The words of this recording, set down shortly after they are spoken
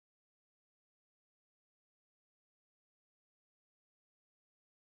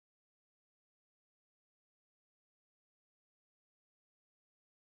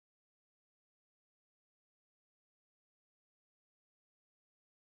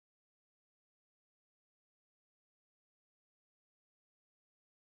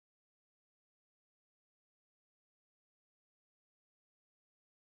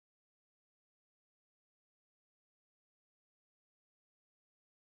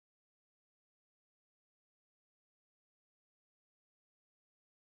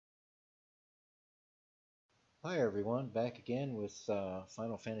Hi everyone, back again with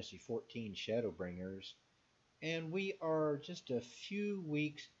Final Fantasy XIV Shadowbringers, and we are just a few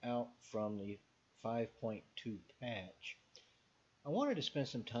weeks out from the 5.2 patch. I wanted to spend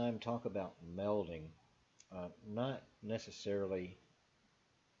some time talk about melding, not necessarily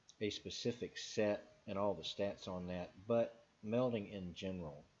a specific set and all the stats on that, but melding in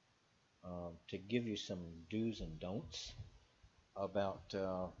general, to give you some do's and don'ts about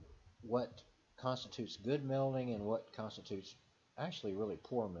what constitutes good melding and what constitutes actually really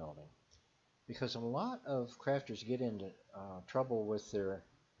poor melding. Because a lot of crafters get into trouble with their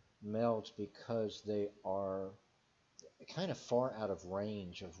melds because they are kind of far out of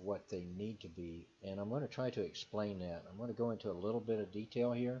range of what they need to be, and I'm going to try to explain that. I'm going to go into a little bit of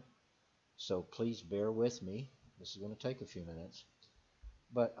detail here, so please bear with me. This is going to take a few minutes.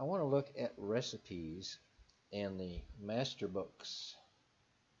 But I want to look at recipes and the master books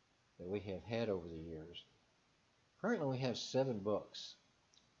that we have had over the years. Currently we have 7 books,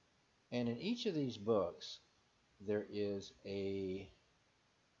 and in each of these books there is a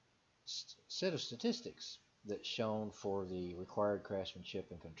set of statistics that's shown for the required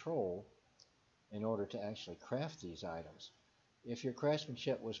craftsmanship and control in order to actually craft these items. If your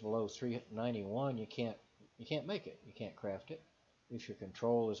craftsmanship was below 391, you can't make it. You can't craft it. If your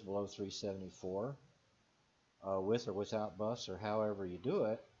control is below 374, with or without buffs or however you do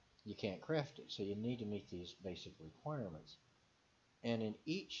it, you can't craft it. So you need to meet these basic requirements. And in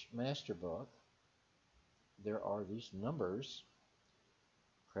each master book, there are these numbers: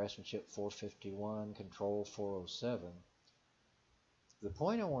 craftsmanship 451, control 407. The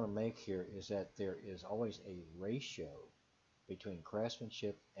point I want to make here is that there is always a ratio between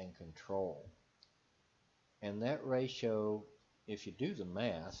craftsmanship and control. And that ratio, if you do the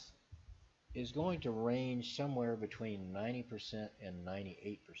math, is going to range somewhere between 90% and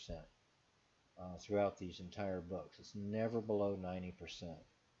 98% throughout these entire books. It's never below 90%,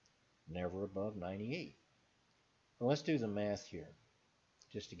 never above 98. Well, let's do the math here,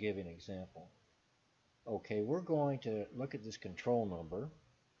 just to give you an example. Okay, we're going to look at this control number,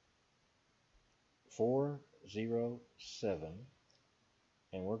 407,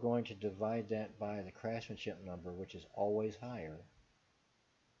 and we're going to divide that by the craftsmanship number, which is always higher,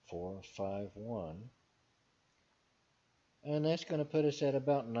 451, and that's going to put us at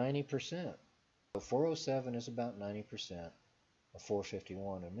about 90%. So 407 is about 90% of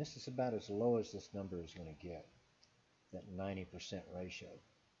 451, and this is about as low as this number is going to get, that 90% ratio.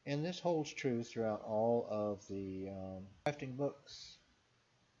 And this holds true throughout all of the crafting books.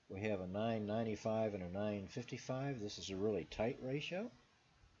 We have a 995 and a 955. This is a really tight ratio.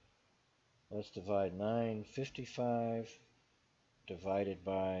 Let's divide 955 divided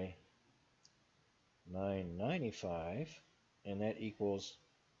by 995, and that equals,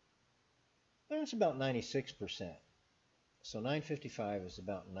 that's about 96%. So 955 is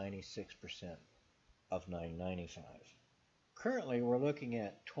about 96% of 995. Currently we're looking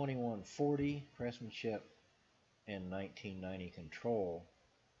at 2140 craftsmanship and 1990 control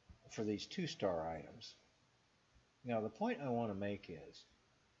for these 2-star items. Now the point I want to make is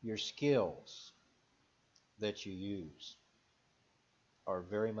your skills that you use are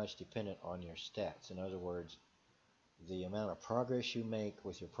very much dependent on your stats. In other words, the amount of progress you make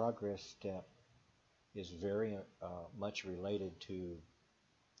with your progress step is very much related to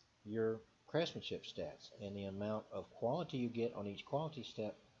your craftsmanship stats, and the amount of quality you get on each quality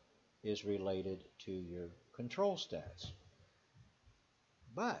step is related to your control stats.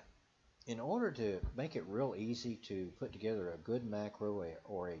 But in order to make it real easy to put together a good macro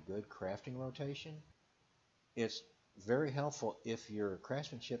or a good crafting rotation, it's very helpful if your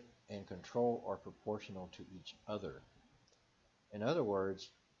craftsmanship and control are proportional to each other. In other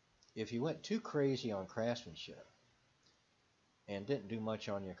words, if you went too crazy on craftsmanship and didn't do much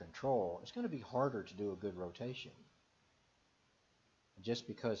on your control, it's going to be harder to do a good rotation, just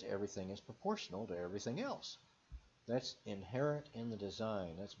because everything is proportional to everything else. That's inherent in the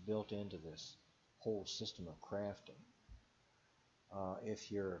design. That's built into this whole system of crafting.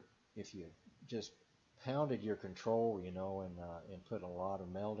 If you just pounded your control, and put a lot of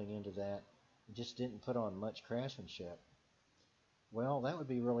melding into that, and just didn't put on much craftsmanship, well, that would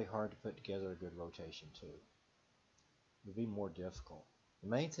be really hard to put together a good rotation too. It would be more difficult. The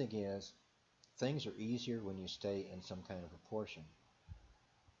main thing is, things are easier when you stay in some kind of proportion.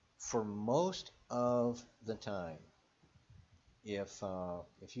 For most of the time, if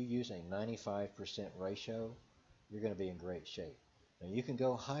you use a 95% ratio, you're going to be in great shape. Now you can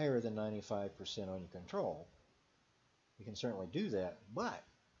go higher than 95% on your control. You can certainly do that, but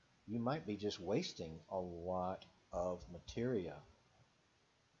you might be just wasting a lot of materia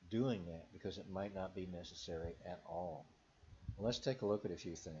doing that because it might not be necessary at all. Let's take a look at a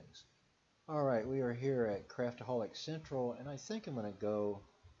few things. Alright, we are here at Craftaholic Central, and I think I'm going to go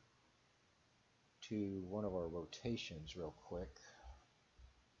to one of our rotations real quick,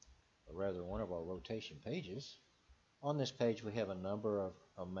 or rather one of our rotation pages. On this page we have a number of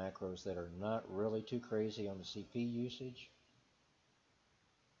macros that are not really too crazy on the CP usage,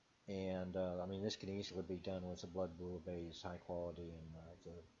 and I mean, this can easily be done with the Blood Bouillabaisse high quality and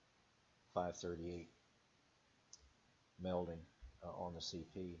the 538 melding on the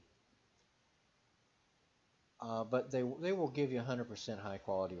CP. But they will give you 100% high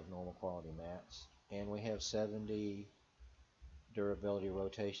quality with normal quality mats, and we have 70 durability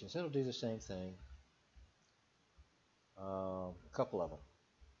rotations. It'll do the same thing. A couple of them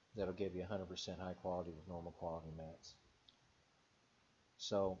that'll give you 100% high quality with normal quality mats.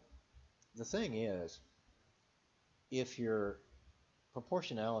 So the thing is, if your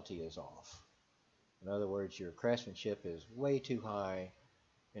proportionality is off, in other words, your craftsmanship is way too high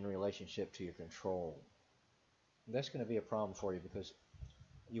in relationship to your control, that's going to be a problem for you because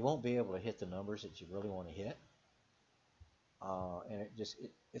you won't be able to hit the numbers that you really want to hit, and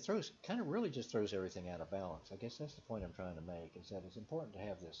it throws really just throws everything out of balance. I guess that's the point I'm trying to make, is that it's important to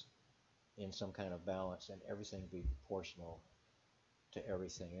have this in some kind of balance and everything be proportional to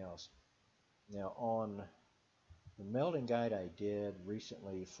everything else. Now, on the melding guide I did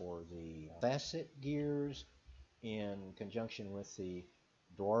recently for the Facet gears in conjunction with the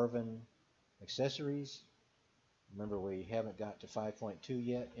Dwarven accessories, remember we haven't got to 5.2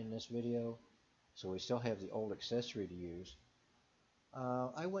 yet in this video, so we still have the old accessory to use.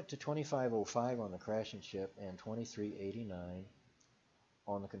 I went to 2505 on the craftsmanship and 2389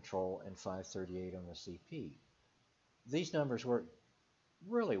 on the control and 538 on the CP. These numbers work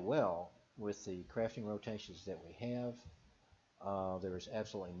really well with the crafting rotations that we have. There is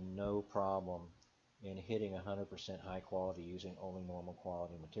absolutely no problem in hitting 100% high quality using only normal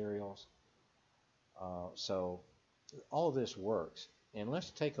quality materials. So all of this works. And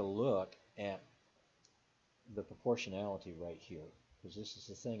let's take a look at the proportionality right here, because this is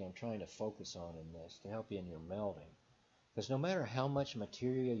the thing I'm trying to focus on in this to help you in your melding. Because no matter how much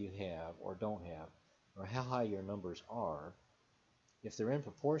material you have or don't have, or how high your numbers are, if they're in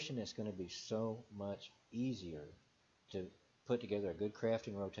proportion, it's going to be so much easier to put together a good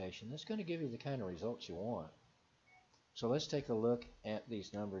crafting rotation that's going to give you the kind of results you want. So let's take a look at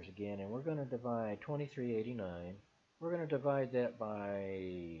these numbers again, and we're going to divide 2389. We're going to divide that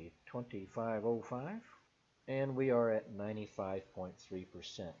by 2505, and we are at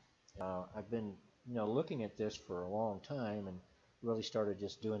 95.3%. I've been looking at this for a long time and really started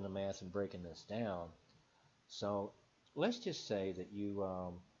just doing the math and breaking this down. So let's just say that you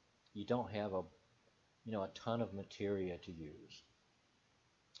don't have a ton of materia to use,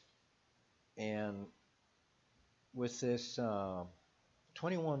 and with this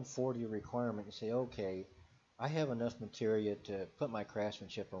 2140 requirement, you say, okay, I have enough materia to put my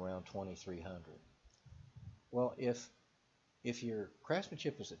craftsmanship around 2300. Well, if your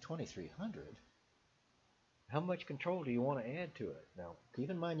craftsmanship is at 2300, how much control do you want to add to it? Now,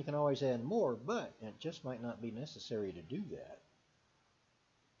 keep in mind you can always add more, but it just might not be necessary to do that.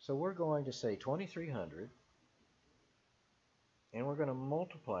 So we're going to say 2300, and we're going to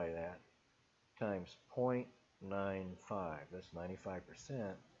multiply that times 0.95. That's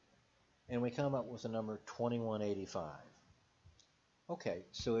 95%. And we come up with the number 2185. Okay,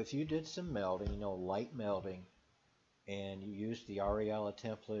 so if you did some melding, light melding, and you used the Ariyala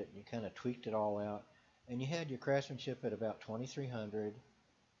template, and you kind of tweaked it all out, and you had your craftsmanship at about 2300,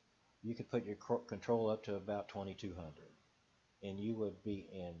 you could put your control up to about 2200, and you would be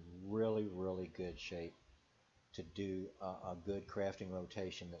in really, really good shape to do a good crafting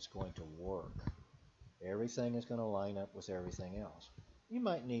rotation that's going to work. Everything is going to line up with everything else. You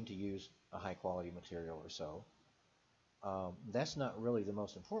might need to use a high quality material or so. That's not really the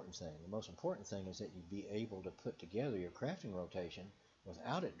most important thing. The most important thing is that you be able to put together your crafting rotation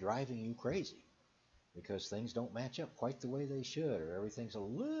without it driving you crazy, because things don't match up quite the way they should, or everything's a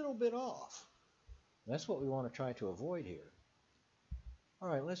little bit off. That's what we want to try to avoid here.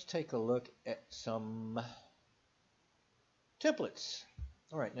 Alright, let's take a look at some templates.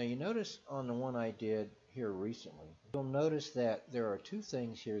 Alright, now you notice on the one I did here recently, you'll notice that there are two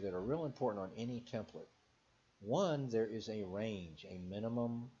things here that are real important on any template. One, there is a range, a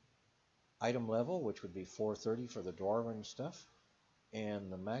minimum item level, which would be 430 for the Dwarven stuff,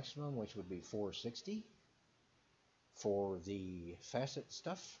 and the maximum, which would be 460 for the Facet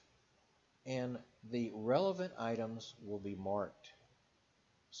stuff, and the relevant items will be marked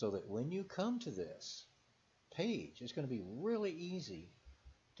so that when you come to this page, it's going to be really easy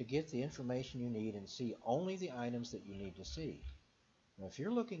to get the information you need and see only the items that you need to see. Now, if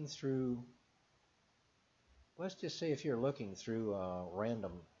you're looking through, let's just say if you're looking through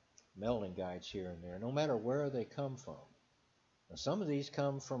random melding guides here and there, no matter where they come from. Now, some of these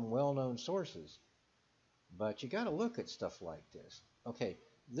come from well-known sources, but you got to look at stuff like this. Okay,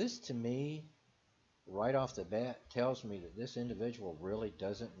 this to me, right off the bat, tells me that this individual really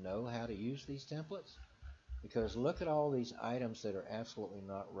doesn't know how to use these templates, because look at all these items that are absolutely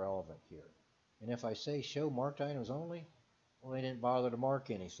not relevant here. And if I say show marked items only, well, they didn't bother to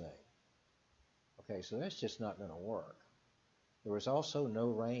mark anything. Okay, so that's just not going to work. There was also no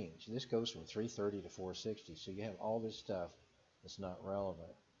range. This goes from 330 to 460, so you have all this stuff that's not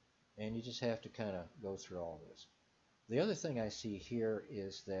relevant. And you just have to kind of go through all this. The other thing I see here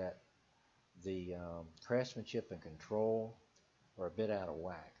is that the craftsmanship and control are a bit out of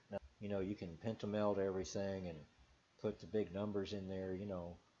whack. Now, you know, you can pentameld everything and put the big numbers in there, you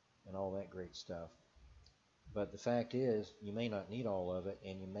know, and all that great stuff. But the fact is, you may not need all of it,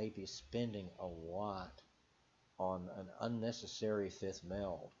 and you may be spending a lot on an unnecessary fifth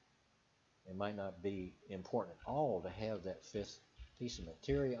meld. It might not be important at all to have that fifth piece of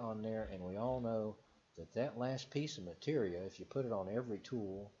materia on there, and we all know that that last piece of materia, if you put it on every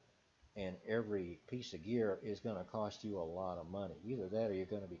tool and every piece of gear, is going to cost you a lot of money. Either that or you're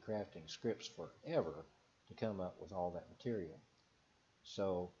going to be crafting scripts forever to come up with all that material.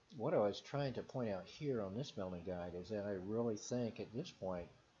 So what I was trying to point out here on this melding guide is that I really think at this point,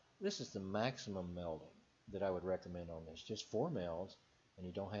 this is the maximum melding that I would recommend on this. Just 4 melds, and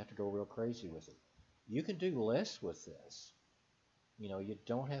you don't have to go real crazy with it. You can do less with this. You know, you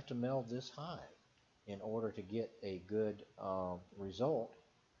don't have to meld this high in order to get a good result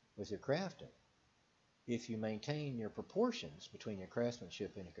with your crafting. If you maintain your proportions between your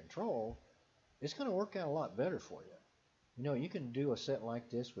craftsmanship and your control, it's going to work out a lot better for you. You know, you can do a set like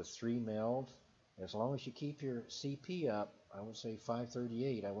this with 3 melds. As long as you keep your CP up, I would say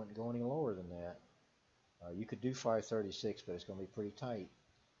 538. I wouldn't go any lower than that. You could do 536, but it's going to be pretty tight.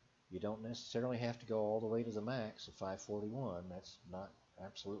 You don't necessarily have to go all the way to the max of 541. That's not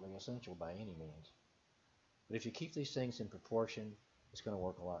absolutely essential by any means. But if you keep these things in proportion, it's going to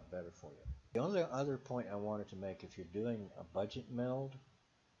work a lot better for you. The only other point I wanted to make, if you're doing a budget meld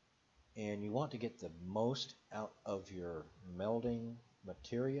and you want to get the most out of your melding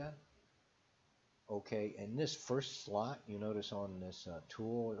materia, okay, in this first slot, you notice on this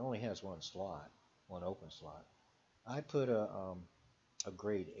tool, it only has one slot, one open slot. I put a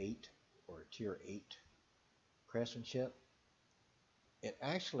grade 8 or a tier 8 craftsmanship. It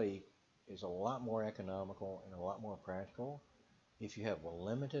actually is a lot more economical and a lot more practical if you have a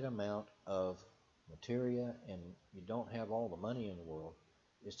limited amount of materia and you don't have all the money in the world,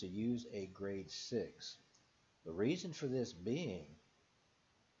 is to use a grade 6. The reason for this being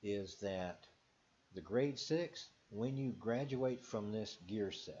is that the grade 6, when you graduate from this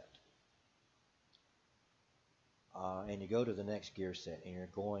gear set, and you go to the next gear set and you're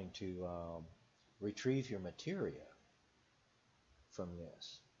going to retrieve your materia from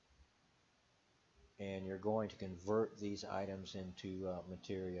this, and you're going to convert these items into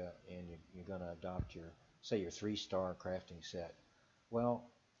materia, and you're going to adopt your, say, your 3-star crafting set. Well,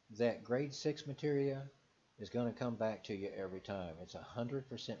 that grade 6 materia is going to come back to you every time. It's 100%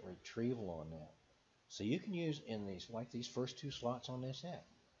 retrieval on that. So you can use in these, like these first 2 slots on this set.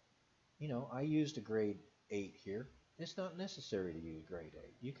 You know, I used a grade 8 here. It's not necessary to use grade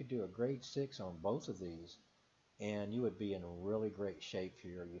 8. You could do a grade 6 on both of these, and you would be in really great shape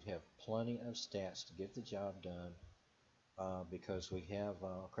here. You'd have plenty of stats to get the job done, because we have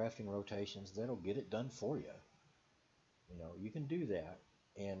crafting rotations that'll get it done for you. You know, you can do that,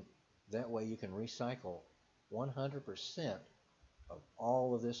 and that way you can recycle 100% of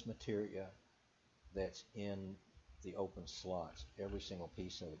all of this materia that's in the open slots, every single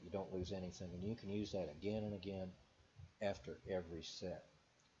piece of it. You don't lose anything, and you can use that again and again after every set.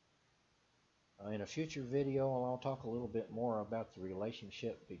 In a future video, I'll talk a little bit more about the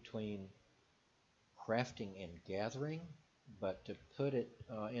relationship between crafting and gathering, but to put it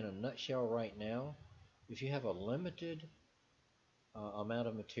in a nutshell right now, if you have a limited amount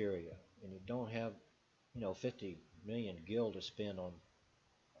of materia and you don't have, you know, 50 million gil to spend on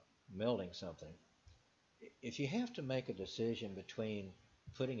melding something, if you have to make a decision between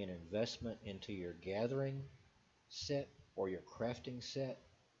putting an investment into your gathering set or your crafting set,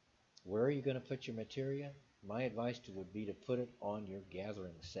 where are you going to put your materia? My advice would be to put it on your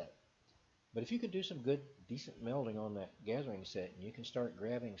gathering set. But if you can do some good, decent melding on that gathering set, and you can start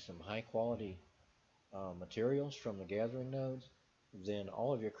grabbing some high quality materials from the gathering nodes, then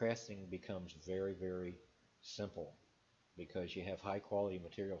all of your crafting becomes very, very simple. because you have high quality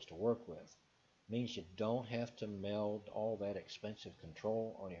materials to work with. Means you don't have to meld all that expensive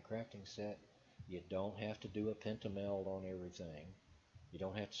control on your crafting set. You don't have to do a pentameld on everything. You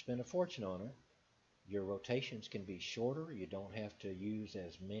don't have to spend a fortune on it. Your rotations can be shorter. You don't have to use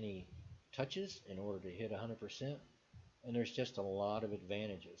as many touches in order to hit 100%. And there's just a lot of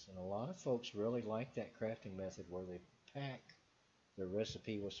advantages. And a lot of folks really like that crafting method where they pack their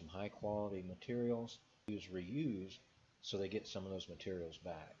recipe with some high quality materials, reuse, so they get some of those materials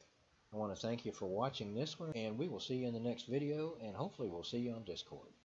back. I want to thank you for watching this one, and we will see you in the next video, and hopefully we'll see you on Discord.